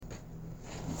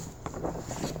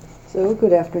So,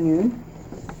 good afternoon.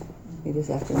 It is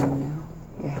afternoon now.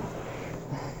 Yeah.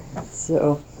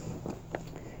 So,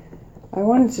 I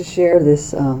wanted to share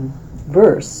this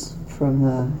verse from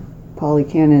the Pali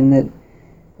Canon that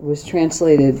was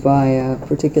translated by a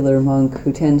particular monk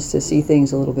who tends to see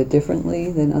things a little bit differently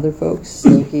than other folks.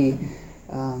 So he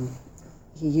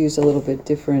used a little bit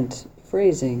different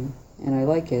phrasing, and I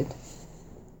like it.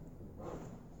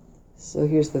 So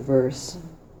here's the verse.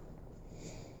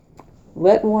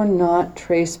 Let one not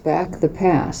trace back the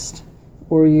past,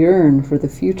 or yearn for the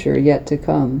future yet to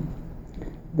come.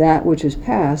 That which is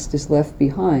past is left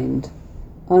behind,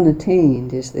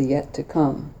 unattained is the yet to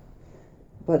come.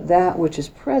 But that which is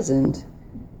present,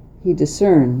 he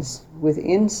discerns with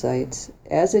insights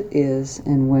as it is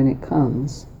and when it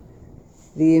comes.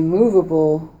 The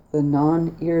immovable, the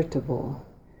non-irritable,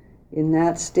 in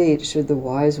that state should the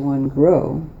wise one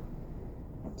grow.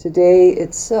 Today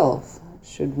itself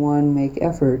should one make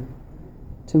effort.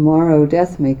 Tomorrow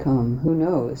death may come, who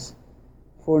knows?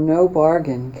 For no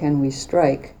bargain can we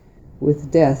strike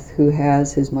with death who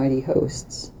has his mighty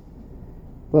hosts.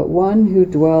 But one who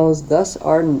dwells thus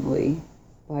ardently,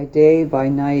 by day, by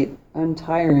night,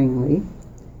 untiringly,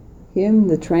 him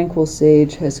the tranquil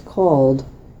sage has called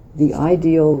the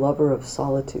ideal lover of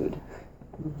solitude.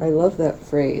 I love that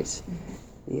phrase,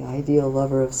 the ideal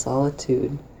lover of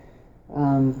solitude.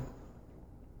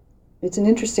 It's an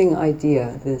interesting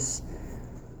idea, this,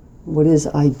 what is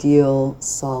ideal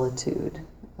solitude?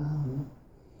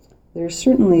 There's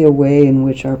certainly a way in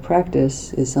which our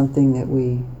practice is something that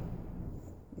we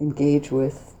engage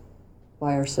with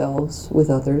by ourselves,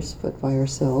 with others, but by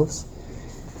ourselves.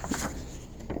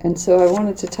 And so I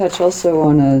wanted to touch also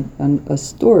on a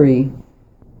story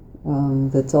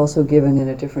that's also given in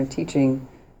a different teaching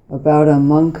about a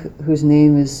monk whose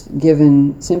name is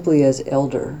given simply as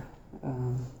elder.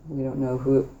 We don't know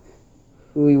who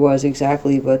he was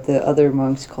exactly, but the other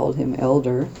monks called him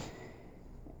elder.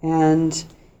 And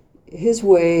his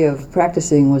way of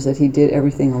practicing was that he did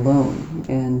everything alone.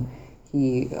 And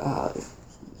he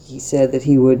said that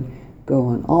he would go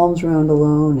on alms round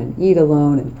alone and eat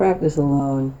alone and practice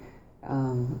alone.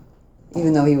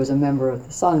 Even though he was a member of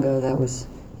the Sangha,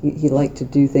 he liked to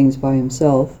do things by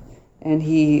himself. And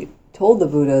he told the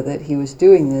Buddha that he was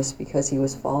doing this because he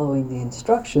was following the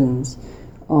instructions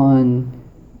on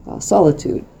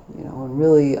solitude, on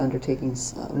really understanding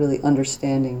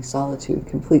solitude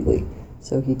completely.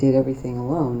 So he did everything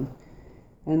alone.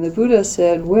 And the Buddha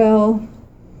said, well,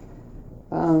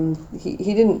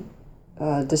 he didn't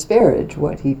disparage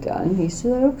what he'd done. He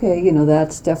said, okay,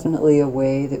 that's definitely a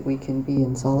way that we can be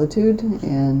in solitude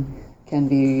and can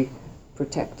be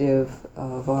protective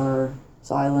of our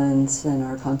silence and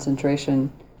our concentration.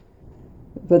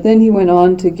 But then he went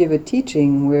on to give a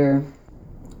teaching where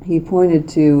he pointed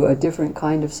to a different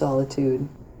kind of solitude,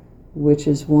 which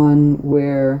is one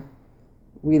where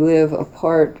we live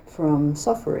apart from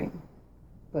suffering,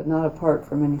 but not apart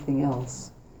from anything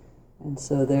else. And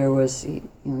so there was, he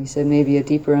said maybe a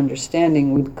deeper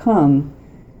understanding would come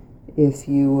if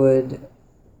you would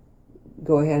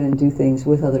go ahead and do things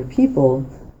with other people,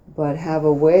 but have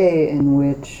a way in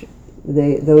which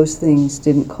those things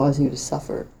didn't cause you to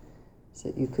suffer, so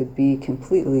that you could be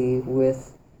completely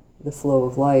with the flow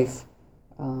of life,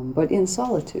 but in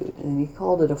solitude. And he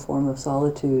called it a form of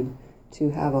solitude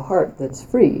to have a heart that's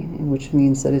free, which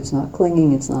means that it's not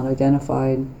clinging, it's not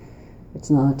identified, it's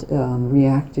not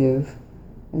reactive.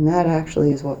 And that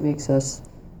actually is what makes us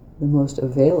the most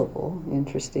available,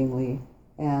 interestingly,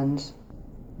 and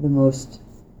the most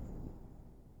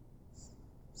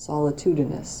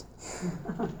solitudinous.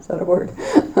 Is that a word?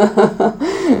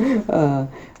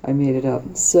 I made it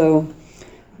up. So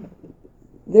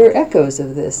there are echoes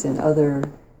of this in other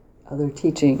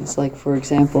teachings, like, for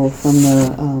example, from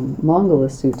the Mangala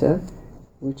Sutta,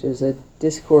 which is a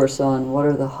discourse on what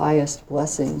are the highest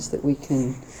blessings that we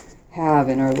can have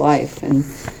in our life. And,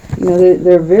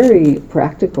 they're very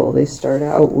practical. They start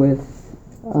out with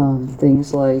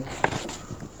things like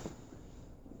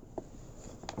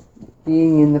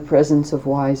being in the presence of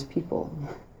wise people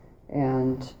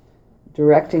and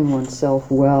directing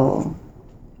oneself well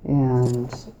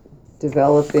and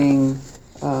developing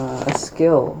a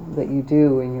skill that you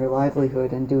do in your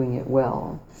livelihood and doing it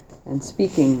well and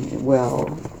speaking well.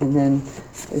 And then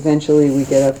eventually we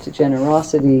get up to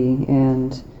generosity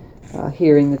and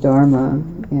hearing the Dharma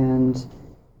and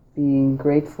being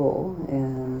grateful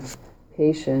and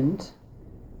patient,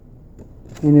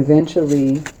 and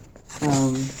eventually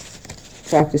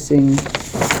practicing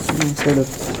sort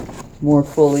of more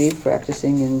fully,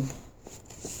 practicing in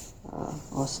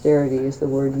austerity is the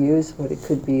word used, but it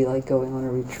could be like going on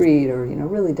a retreat or,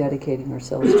 really dedicating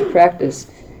ourselves to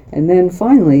practice. And then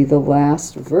finally, the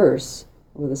last verse,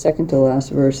 or the second to last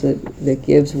verse that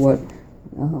gives what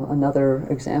another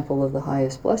example of the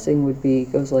highest blessing would be,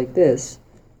 goes like this.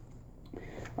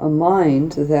 A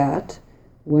mind that,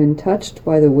 when touched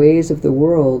by the ways of the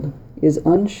world, is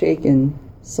unshaken,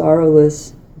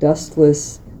 sorrowless,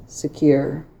 dustless,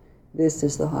 secure. This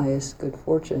is the highest good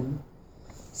fortune.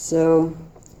 So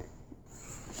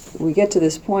we get to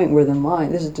this point where the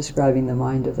mind, this is describing the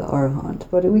mind of the Arahant,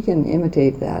 but we can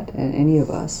imitate that, and any of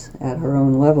us, at our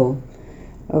own level,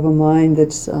 of a mind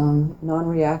that's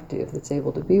non-reactive, that's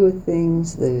able to be with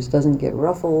things, that just doesn't get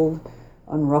ruffled.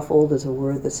 Unruffled is a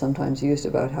word that's sometimes used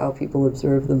about how people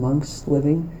observe the monks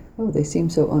living. Oh, they seem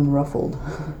so unruffled.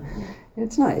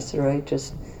 It's nice, right?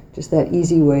 Just that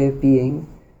easy way of being.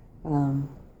 And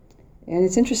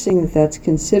it's interesting that that's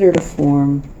considered a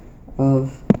form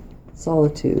of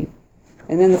solitude.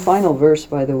 And then the final verse,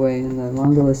 by the way, in the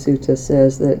Mangala Sutta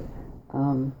says that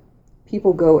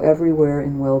people go everywhere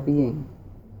in well-being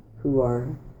who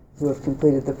have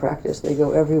completed the practice. They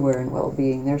go everywhere in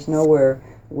well-being. There's nowhere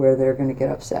where they're going to get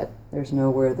upset. There's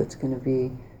nowhere that's going to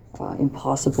be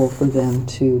impossible for them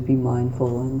to be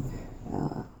mindful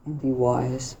and be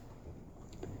wise.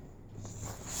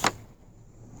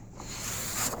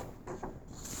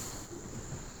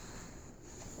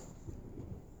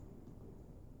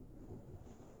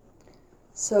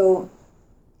 So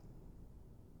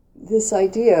this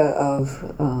idea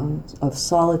of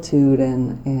solitude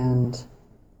and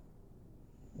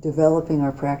developing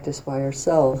our practice by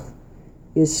ourselves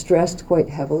is stressed quite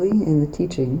heavily in the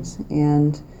teachings,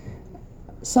 and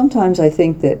sometimes I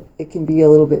think that it can be a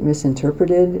little bit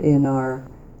misinterpreted in our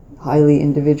highly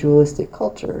individualistic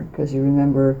culture, because you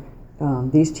remember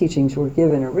these teachings were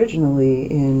given originally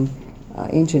in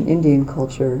ancient Indian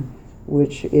culture,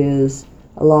 which is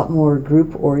a lot more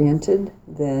group-oriented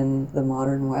than the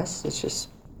modern West. It's just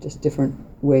different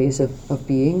ways of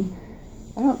being.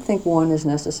 I don't think one is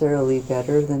necessarily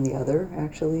better than the other,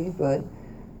 actually, but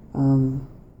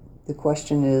the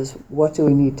question is, what do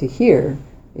we need to hear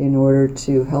in order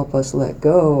to help us let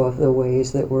go of the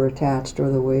ways that we're attached or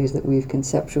the ways that we've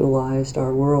conceptualized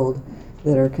our world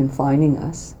that are confining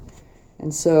us?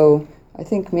 And so I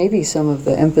think maybe some of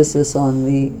the emphasis on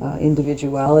the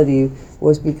individuality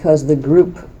was because the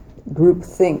group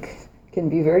think can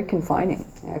be very confining,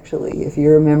 actually. If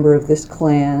you're a member of this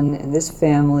clan and this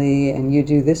family and you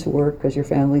do this work because your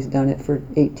family's done it for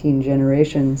 18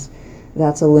 generations,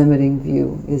 that's a limiting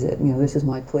view, is it? This is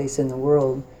my place in the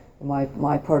world,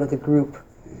 my part of the group.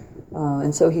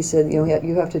 And so he said, you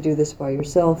have to do this by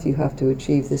yourself, you have to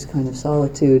achieve this kind of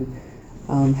solitude.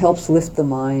 Helps lift the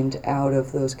mind out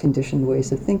of those conditioned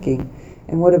ways of thinking.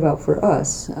 And what about for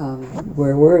us,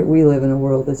 where we live in a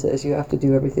world that says you have to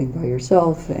do everything by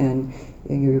yourself, and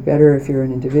you're better if you're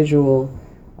an individual,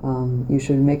 you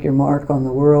should make your mark on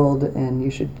the world, and you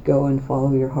should go and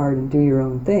follow your heart and do your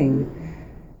own thing.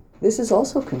 This is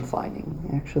also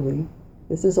confining, actually.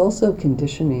 This is also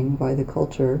conditioning by the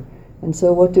culture. And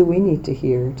so what do we need to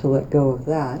hear to let go of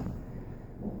that?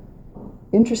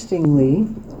 Interestingly,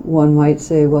 one might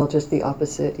say, well, just the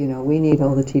opposite. We need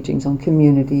all the teachings on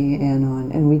community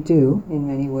and we do in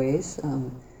many ways.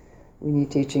 We need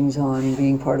teachings on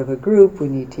being part of a group. We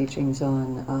need teachings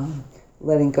on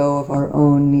letting go of our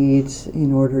own needs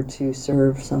in order to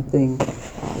serve something,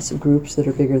 some groups that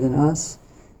are bigger than us.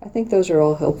 I think those are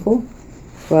all helpful.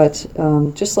 But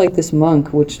just like this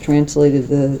monk, which translated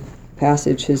the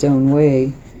passage his own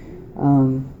way,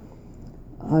 I'm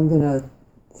going to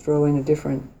throw in a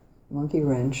different monkey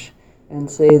wrench and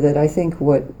say that I think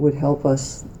what would help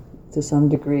us to some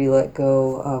degree let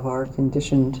go of our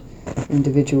conditioned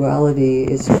individuality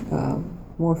is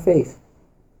more faith,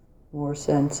 more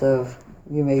sense of,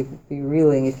 you may be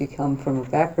reeling if you come from a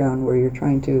background where you're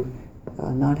trying to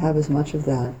not have as much of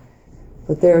that.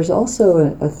 But there's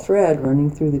also a thread running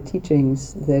through the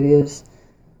teachings that is,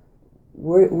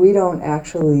 we don't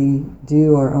actually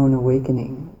do our own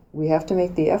awakening. We have to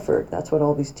make the effort. That's what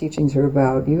all these teachings are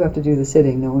about. You have to do the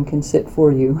sitting. No one can sit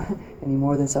for you any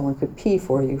more than someone could pee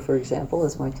for you, for example,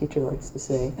 as my teacher likes to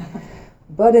say.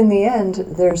 But in the end,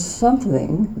 there's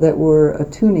something that we're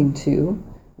attuning to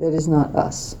that is not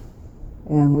us.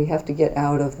 And we have to get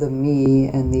out of the me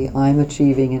and the I'm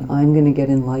achieving and I'm going to get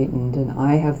enlightened and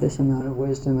I have this amount of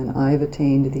wisdom and I've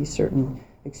attained these certain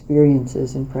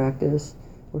experiences in practice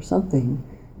or something.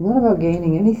 Not about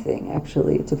gaining anything,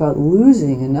 actually. It's about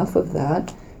losing enough of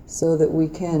that so that we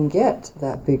can get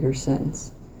that bigger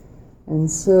sense. And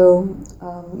so,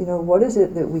 what is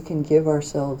it that we can give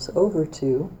ourselves over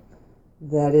to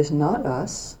that is not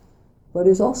us, but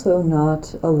is also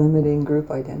not a limiting group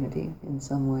identity in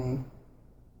some way.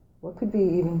 What could be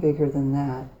even bigger than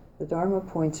that? The Dharma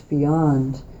points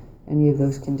beyond any of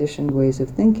those conditioned ways of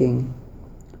thinking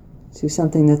to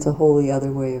something that's a wholly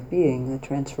other way of being, a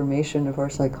transformation of our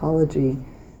psychology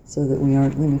so that we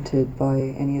aren't limited by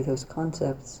any of those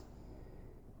concepts.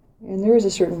 And there is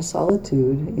a certain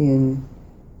solitude in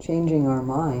changing our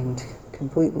mind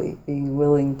completely, being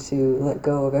willing to let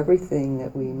go of everything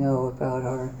that we know about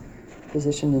our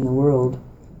position in the world,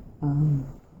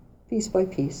 piece by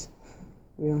piece.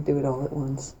 We don't do it all at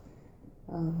once.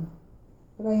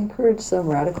 But I encourage some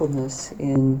radicalness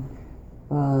in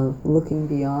looking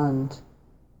beyond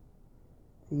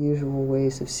the usual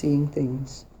ways of seeing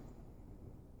things.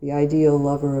 The ideal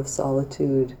lover of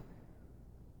solitude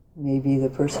may be the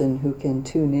person who can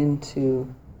tune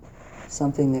into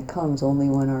something that comes only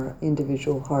when our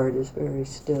individual heart is very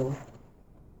still.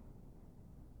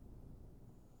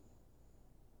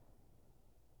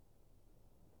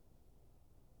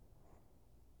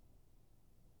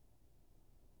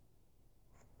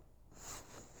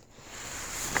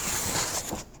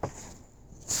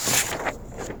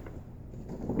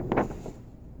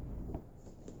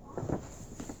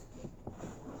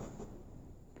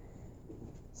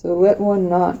 So let one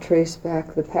not trace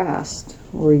back the past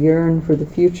or yearn for the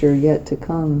future yet to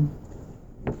come.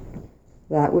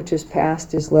 That which is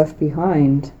past is left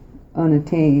behind,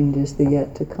 unattained is the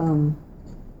yet to come.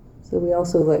 So we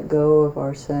also let go of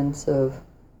our sense of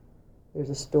there's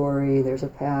a story, there's a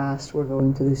past, we're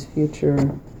going to this future.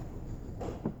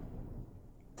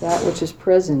 That which is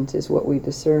present is what we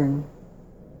discern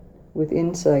with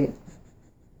insight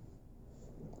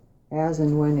as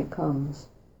and when it comes.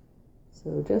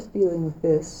 So just dealing with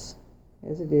this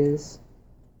as it is.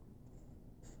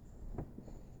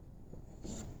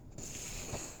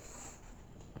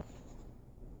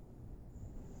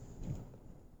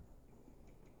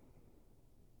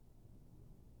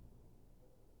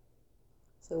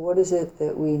 So what is it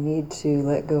that we need to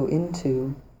let go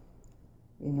into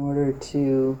in order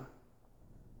to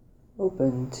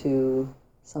open to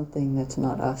something that's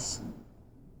not us?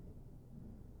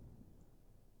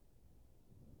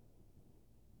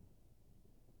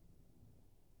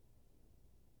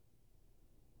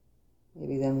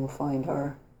 Maybe then we'll find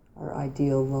our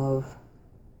ideal love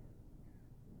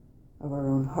of our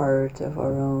own heart, of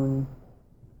our own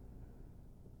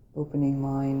opening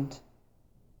mind.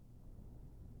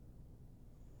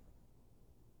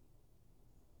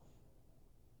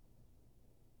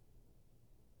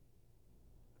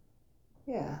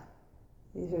 Yeah,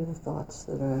 these are the thoughts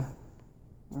that are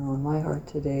on my heart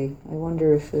today. I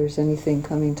wonder if there's anything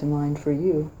coming to mind for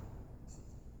you.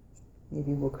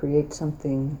 Maybe we'll create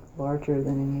something larger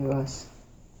than any of us.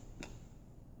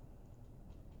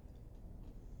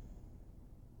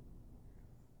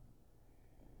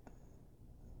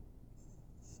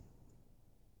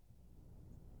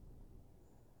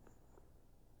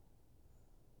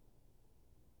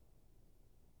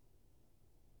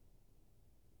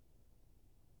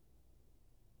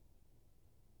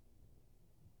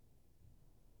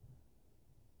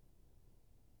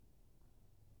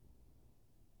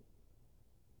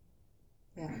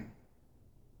 Yeah.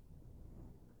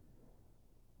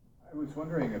 I was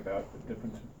wondering about the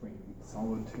difference between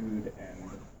solitude and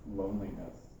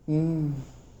loneliness.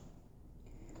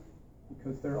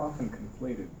 Because they're often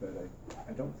conflated, but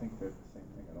I don't think they're the same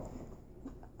thing at all.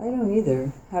 I don't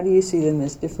either. How do you see them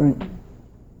as different?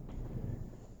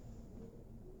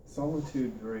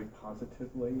 Solitude very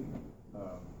positively,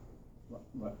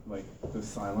 like the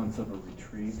silence of a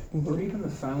retreat, or even the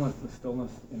silence, the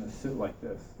stillness in a sit like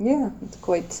this. Yeah, it's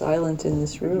quite silent in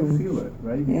this room. You feel it,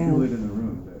 right? You feel it in the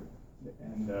room.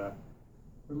 And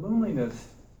for loneliness,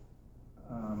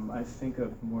 I think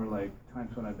of more like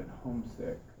times when I've been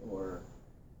homesick or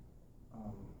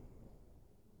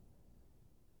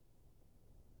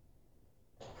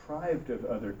deprived of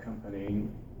other company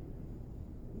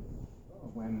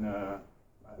when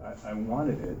I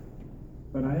wanted it.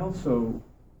 But I also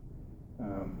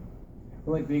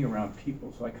like being around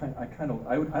people. So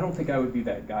I don't think I would be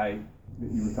that guy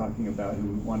that you were talking about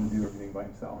who wanted to do everything by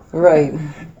himself. Right.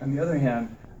 On the other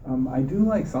hand, I do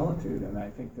like solitude, and I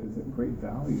think there's a great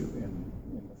value in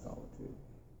the solitude.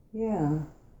 Yeah.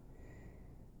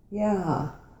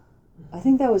 Yeah. I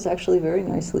think that was actually very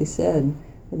nicely said.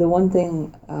 The one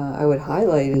thing I would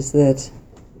highlight is that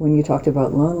when you talked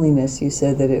about loneliness, you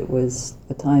said that it was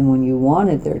a time when you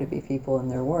wanted there to be people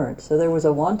and there weren't. So there was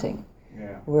a wanting.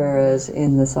 Yeah. Whereas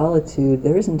in the solitude,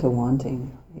 there isn't a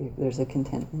wanting. There's a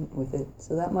contentment with it.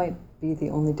 So that might be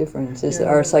the only difference, is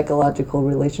our psychological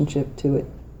relationship to it.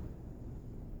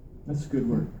 That's a good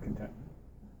word, contentment.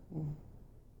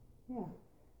 Yeah.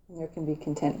 And there can be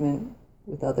contentment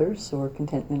with others or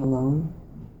contentment alone.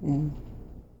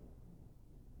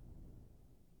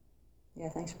 Yeah,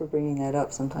 thanks for bringing that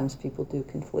up. Sometimes people do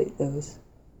conflate those.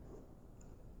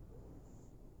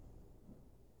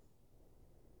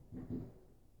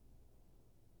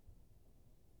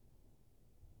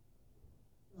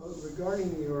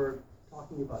 Regarding your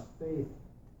talking about faith,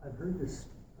 I've heard this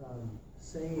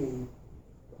saying,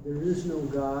 there is no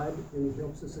God and he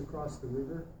helps us across the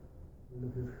river. I don't know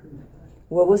if you've heard that.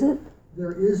 What was it?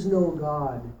 There is no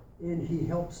God and he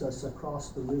helps us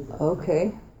across the river.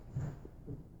 Okay.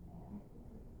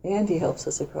 And he helps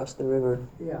us across the river.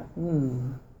 Yeah.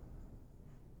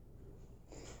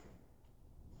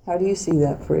 How do you see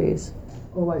that phrase?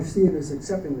 Oh, I see it as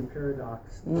accepting the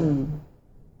paradox.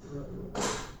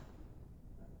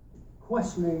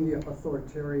 Questioning the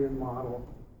authoritarian model,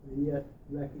 and yet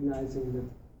recognizing that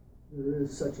there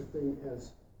is such a thing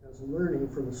as learning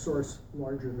from a source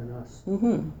larger than us.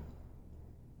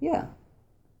 Yeah.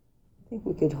 I think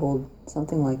we could hold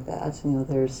something like that.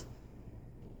 There's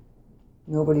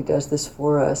nobody does this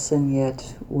for us, and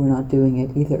yet we're not doing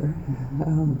it either.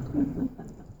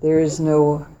 There is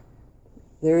no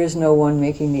one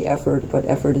making the effort, but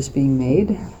effort is being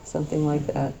made. Something like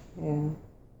that. Yeah.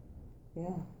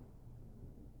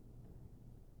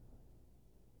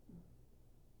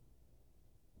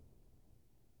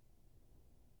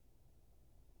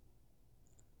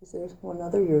 Is there one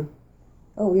other?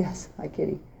 Oh yes. Hi,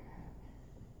 Kitty.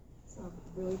 So I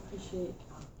really appreciate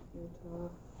your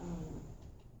talk.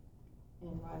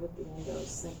 And right at the end, I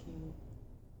was thinking,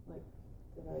 like,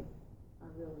 that I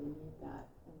really need that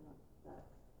and that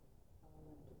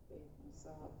element of faith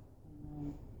myself.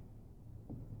 And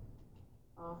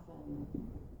I often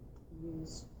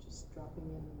use just dropping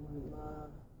in the word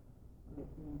love, like,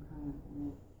 and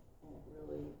it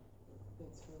really,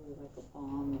 it's really like a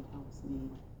balm that helps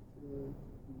me through.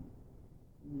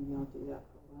 Maybe I'll do that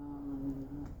for a while and then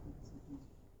not.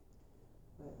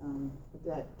 But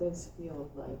that does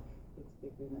feel like it's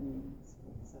bigger than me. So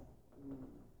it's like, I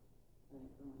go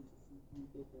into something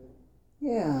bigger.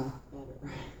 Yeah.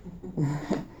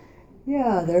 Better.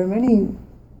 Yeah, there are many.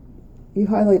 You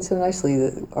highlight so nicely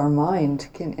that our mind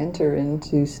can enter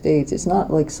into states. It's not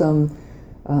like some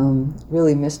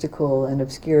really mystical and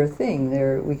obscure thing.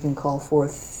 There, we can call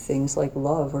forth things like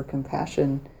love or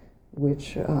compassion,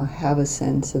 which have a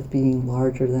sense of being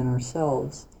larger than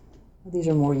ourselves. These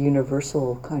are more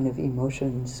universal kind of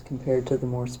emotions compared to the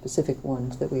more specific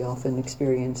ones that we often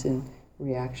experience in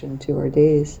reaction to our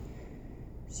days.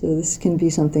 So this can be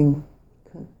something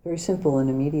very simple and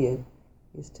immediate,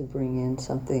 is to bring in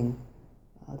something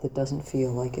that doesn't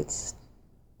feel like it's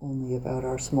only about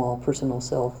our small personal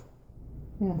self.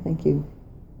 Yeah, thank you.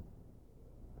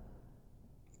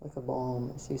 Like a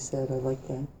balm, as you said, I like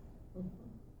that.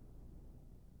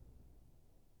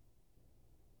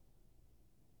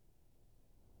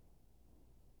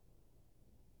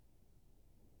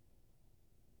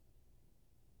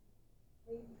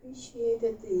 I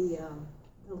appreciated the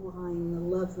line, the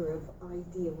lover of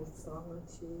ideal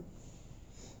solitude.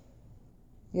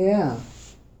 Yeah.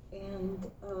 And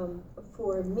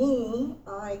for me,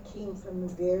 I came from a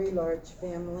very large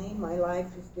family. My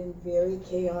life has been very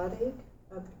chaotic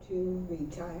up to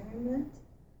retirement.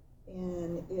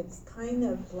 And it's kind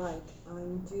of like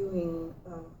I'm doing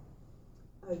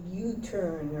a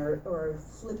U-turn or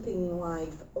flipping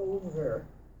life over.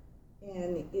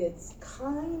 And it's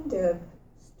kind of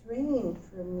strange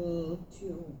for me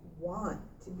to want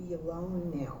to be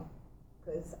alone now,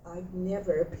 because I've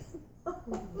never been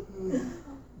alone.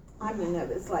 I mean, it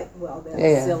was like, well,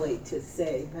 that's silly to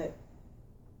say, but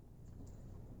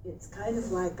it's kind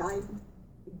of like I'm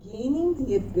gaining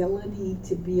the ability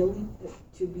to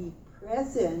be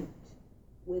present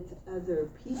with other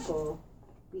people,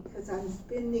 because I'm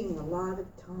spending a lot of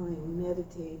time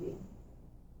meditating.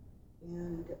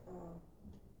 And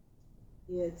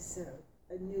it's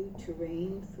a new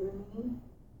terrain for me.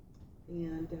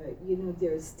 And,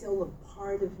 there's still a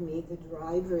part of me, the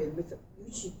driver, and with,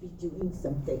 you should be doing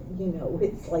something,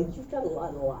 it's like you've got a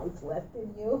lot of life left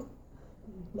in you.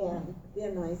 And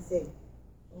then I say,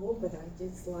 oh, but I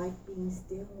just like being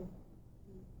still.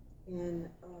 And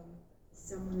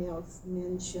someone else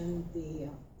mentioned the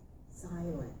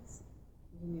silence.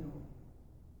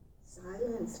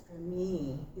 Silence for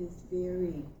me is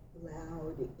very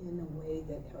loud in a way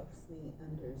that helps me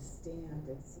understand.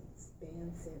 It's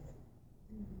expansive,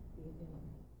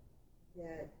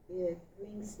 that it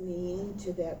brings me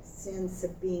into that sense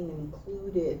of being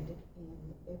included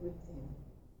in everything.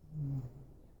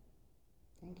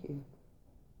 Thank you.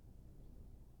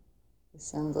 It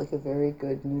sounds like a very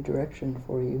good new direction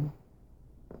for you.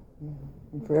 Yeah.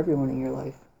 And for everyone in your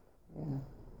life. Yeah.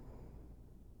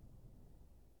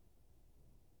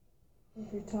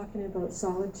 If you're talking about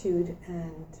solitude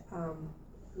and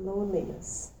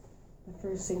loneliness, the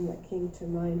first thing that came to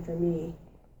mind for me,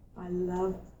 I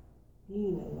love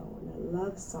being alone. I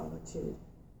love solitude.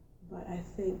 But I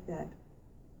think that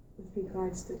with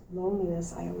regards to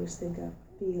loneliness, I always think of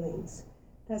feelings.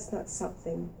 That's not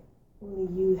something, only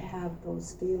you have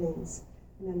those feelings.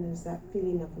 And then there's that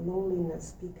feeling of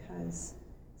loneliness because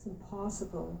it's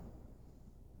impossible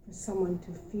for someone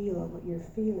to feel what you're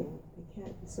feeling. They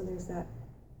can't. So there's that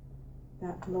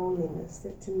loneliness.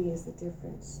 That to me is the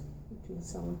difference between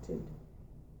solitude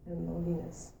and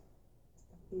loneliness. It's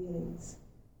the feelings.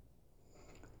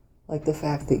 Like the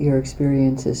fact that your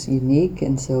experience is unique,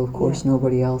 and so of course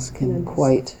nobody else can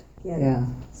quite. Yeah.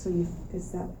 So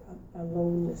is that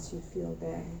aloneness you feel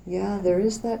there? Yeah, there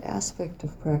is that aspect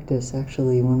of practice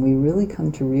actually when we really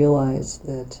come to realize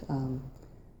that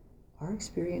our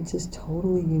experience is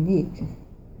totally unique.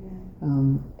 Yeah.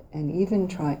 And even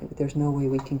there's no way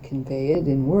we can convey it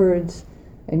in words.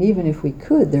 And even if we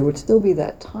could, there would still be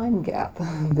that time gap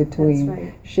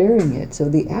between sharing it. So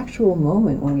the actual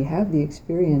moment when we have the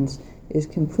experience is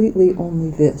completely only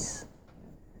this.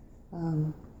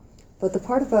 But the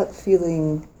part about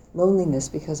feeling loneliness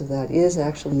because of that is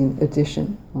actually an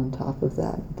addition on top of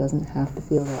that. It doesn't have to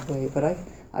feel that way. But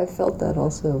I've felt that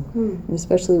also. And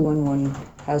especially when one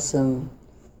has some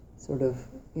sort of,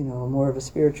 more of a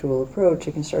spiritual approach,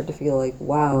 you can start to feel like,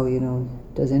 wow,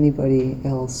 does anybody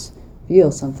else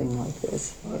feel something like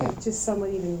this? Yeah. Just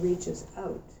someone even reaches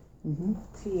out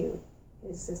to you.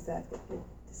 It's just that it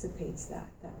dissipates that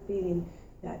feeling,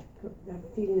 that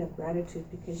feeling of gratitude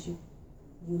because you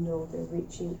know they're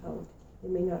reaching out. They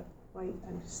may not quite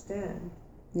understand.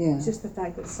 Yeah. It's just the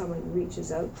fact that someone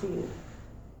reaches out to you,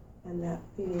 and that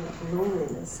feeling of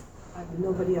loneliness, of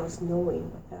nobody else knowing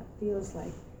what that feels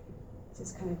like,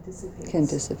 just kind of dissipates. Can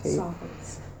dissipate.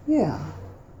 Softens. Yeah.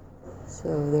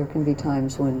 So there can be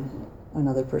times when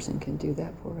another person can do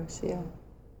that for us, yeah.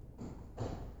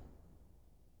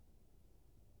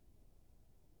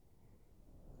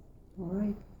 All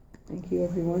right. Thank you,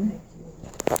 everyone. Thank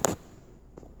you.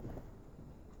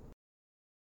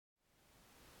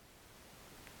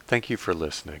 Thank you for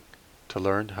listening. To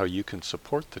learn how you can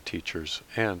support the teachers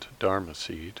and Dharma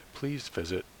Seed, please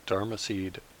visit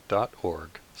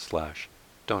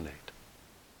dharmaseed.org/donate.